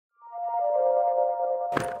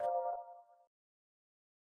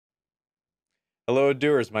Hello,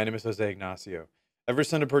 doers. My name is Jose Ignacio. Ever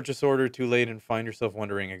send a purchase order too late and find yourself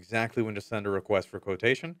wondering exactly when to send a request for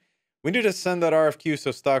quotation? We need to send that RFQ so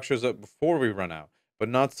stock shows up before we run out, but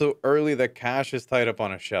not so early that cash is tied up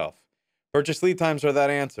on a shelf. Purchase lead times are that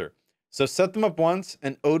answer. So set them up once,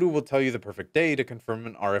 and Odoo will tell you the perfect day to confirm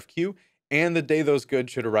an RFQ and the day those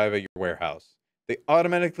goods should arrive at your warehouse. They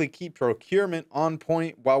automatically keep procurement on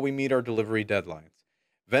point while we meet our delivery deadlines.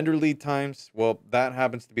 Vendor lead times, well, that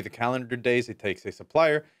happens to be the calendar days it takes a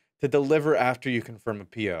supplier to deliver after you confirm a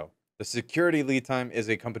PO. The security lead time is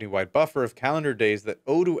a company wide buffer of calendar days that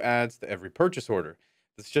Odoo adds to every purchase order.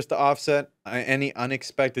 That's just to offset any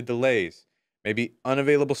unexpected delays, maybe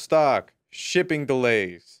unavailable stock, shipping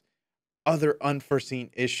delays, other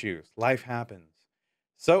unforeseen issues. Life happens.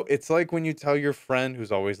 So it's like when you tell your friend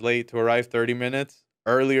who's always late to arrive 30 minutes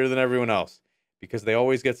earlier than everyone else because they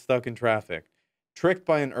always get stuck in traffic. Tricked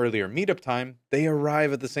by an earlier meetup time, they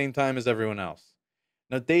arrive at the same time as everyone else.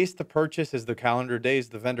 Now, days to purchase is the calendar days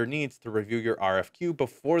the vendor needs to review your RFQ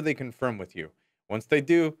before they confirm with you. Once they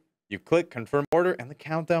do, you click confirm order and the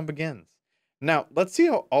countdown begins. Now, let's see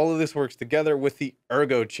how all of this works together with the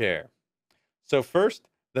Ergo chair. So first,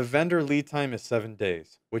 the vendor lead time is 7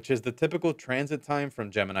 days, which is the typical transit time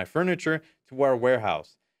from Gemini Furniture to our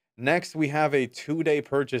warehouse. Next, we have a 2-day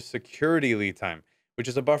purchase security lead time, which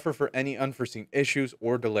is a buffer for any unforeseen issues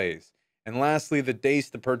or delays. And lastly, the days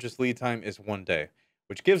to purchase lead time is 1 day,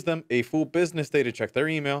 which gives them a full business day to check their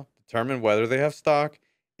email, determine whether they have stock,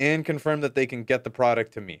 and confirm that they can get the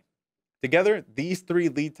product to me. Together, these 3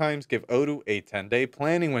 lead times give Odoo a 10-day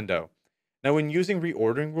planning window. Now, when using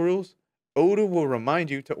reordering rules, Odoo will remind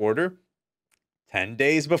you to order 10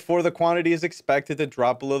 days before the quantity is expected to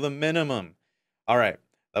drop below the minimum. All right,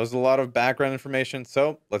 that was a lot of background information,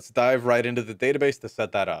 so let's dive right into the database to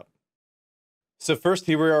set that up. So first,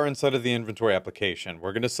 here we are inside of the inventory application.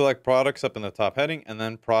 We're going to select products up in the top heading and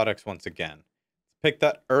then products once again. Pick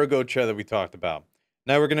that Ergo chair that we talked about.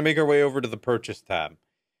 Now we're going to make our way over to the purchase tab.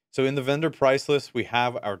 So in the vendor price list, we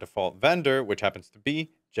have our default vendor, which happens to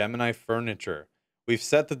be Gemini Furniture. We've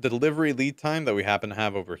set the delivery lead time that we happen to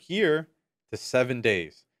have over here to 7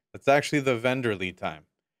 days. That's actually the vendor lead time.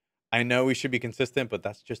 I know we should be consistent, but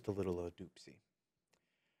that's just a little doopsie.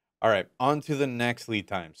 All right, on to the next lead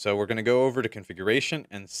time. So we're going to go over to configuration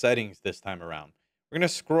and settings this time around. We're going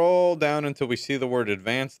to scroll down until we see the word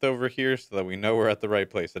advanced over here so that we know we're at the right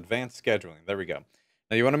place. Advanced scheduling. There we go.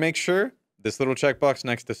 Now you want to make sure this little checkbox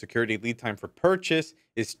next to security lead time for purchase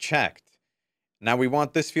is checked. Now we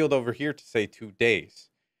want this field over here to say 2 days.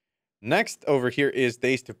 Next over here is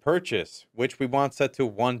days to purchase, which we want set to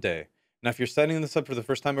 1 day. Now, if you're setting this up for the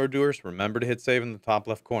first time Odooers, remember to hit save in the top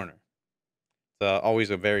left corner. It's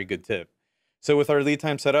always a very good tip. So with our lead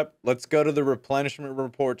time set up, let's go to the replenishment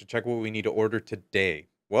report to check what we need to order today.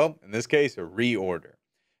 Well, in this case, a reorder.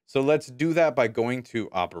 So let's do that by going to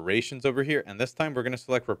operations over here. And this time we're going to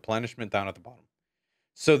select replenishment down at the bottom.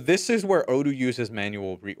 So this is where Odoo uses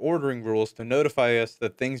manual reordering rules to notify us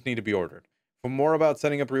that things need to be ordered. For more about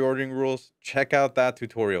setting up reordering rules, check out that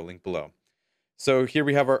tutorial link below. So here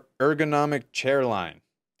we have our ergonomic chair line.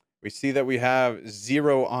 We see that we have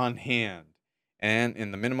 0 on hand. And in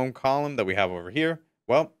the minimum column that we have over here,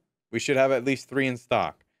 well, we should have at least 3 in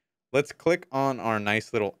stock. Let's click on our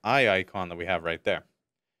nice little eye icon that we have right there.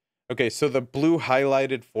 Okay, so the blue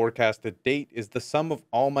highlighted forecasted date is the sum of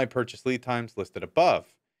all my purchase lead times listed above.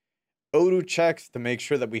 Odoo checks to make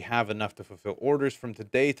sure that we have enough to fulfill orders from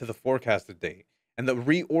today to the forecasted date, and the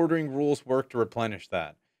reordering rules work to replenish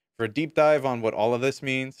that. For a deep dive on what all of this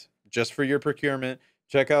means, just for your procurement,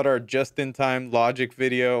 check out our just-in-time logic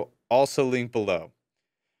video, also linked below.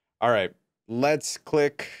 All right, let's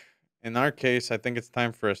click. In our case, I think it's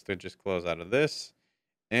time for us to just close out of this,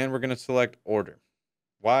 and we're going to select order.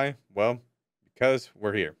 Why? Well, because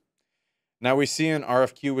we're here. Now we see an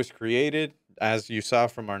RFQ was created, as you saw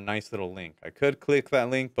from our nice little link. I could click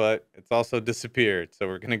that link, but it's also disappeared. So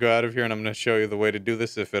we're going to go out of here, and I'm going to show you the way to do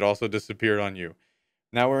this if it also disappeared on you.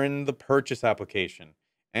 Now we're in the purchase application.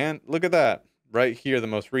 And look at that. Right here, the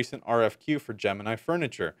most recent RFQ for Gemini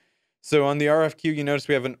Furniture. So on the RFQ, you notice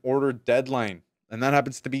we have an order deadline, and that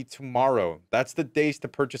happens to be tomorrow. That's the days to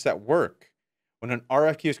purchase at work. When an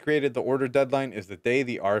RFQ is created, the order deadline is the day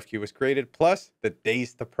the RFQ was created, plus the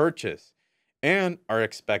days to purchase. And our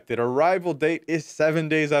expected arrival date is 7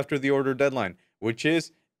 days after the order deadline, which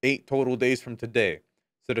is 8 total days from today.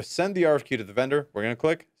 So to send the RFQ to the vendor, we're going to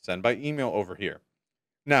click send by email over here.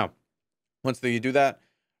 Now, once you do that,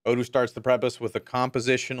 Odoo starts to prep us with a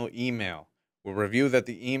compositional email. We'll review that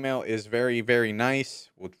the email is very, very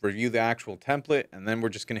nice. We'll review the actual template, and then we're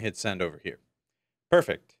just going to hit send over here.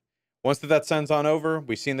 Perfect. Once that sends on over,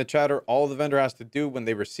 we see in the chatter, all the vendor has to do when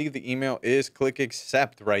they receive the email is click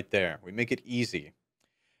accept right there. We make it easy.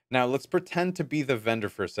 Now let's pretend to be the vendor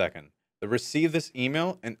for a second. They'll receive this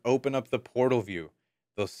email and open up the portal view.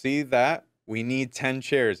 They'll see that we need 10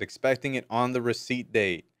 chairs, expecting it on the receipt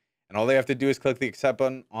date. And all they have to do is click the accept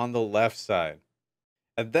button on the left side.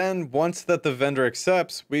 And then once that the vendor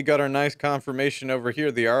accepts, we got our nice confirmation over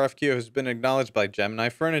here. The RFQ has been acknowledged by Gemini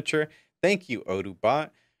Furniture. Thank you, Odoo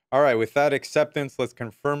bot. All right, with that acceptance, let's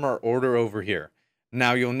confirm our order over here.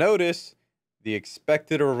 Now you'll notice the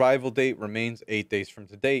expected arrival date remains 8 days from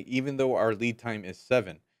today, even though our lead time is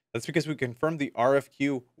 7. That's because we confirmed the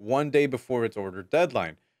RFQ 1 day before its order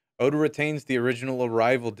deadline. Odoo retains the original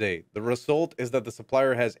arrival date. The result is that the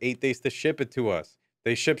supplier has 8 days to ship it to us.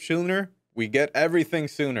 They ship sooner, we get everything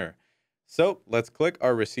sooner. So let's click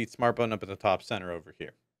our receipt smart button up at the top center over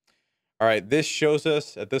here. All right, this shows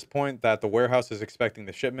us at this point that the warehouse is expecting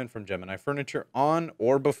the shipment from Gemini Furniture on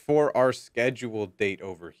or before our scheduled date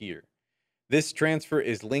over here. This transfer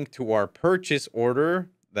is linked to our purchase order,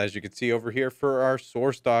 as you can see over here, for our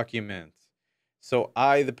source documents. So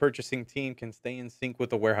I, the purchasing team, can stay in sync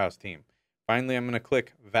with the warehouse team. Finally, I'm going to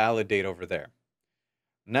click validate over there.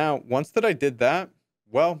 Now, once that I did that,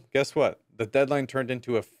 well, guess what? The deadline turned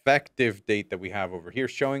into effective date that we have over here,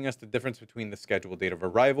 showing us the difference between the scheduled date of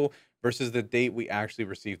arrival versus the date we actually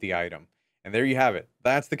received the item. And there you have it.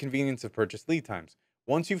 That's the convenience of purchase lead times.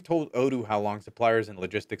 Once you've told Odoo how long suppliers and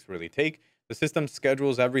logistics really take, the system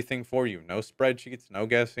schedules everything for you. No spreadsheets, no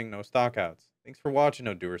guessing, no stockouts. Thanks for watching,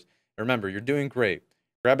 Odooers. Remember, you're doing great.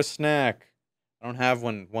 Grab a snack. I don't have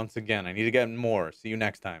one once again. I need to get more. See you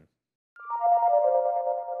next time.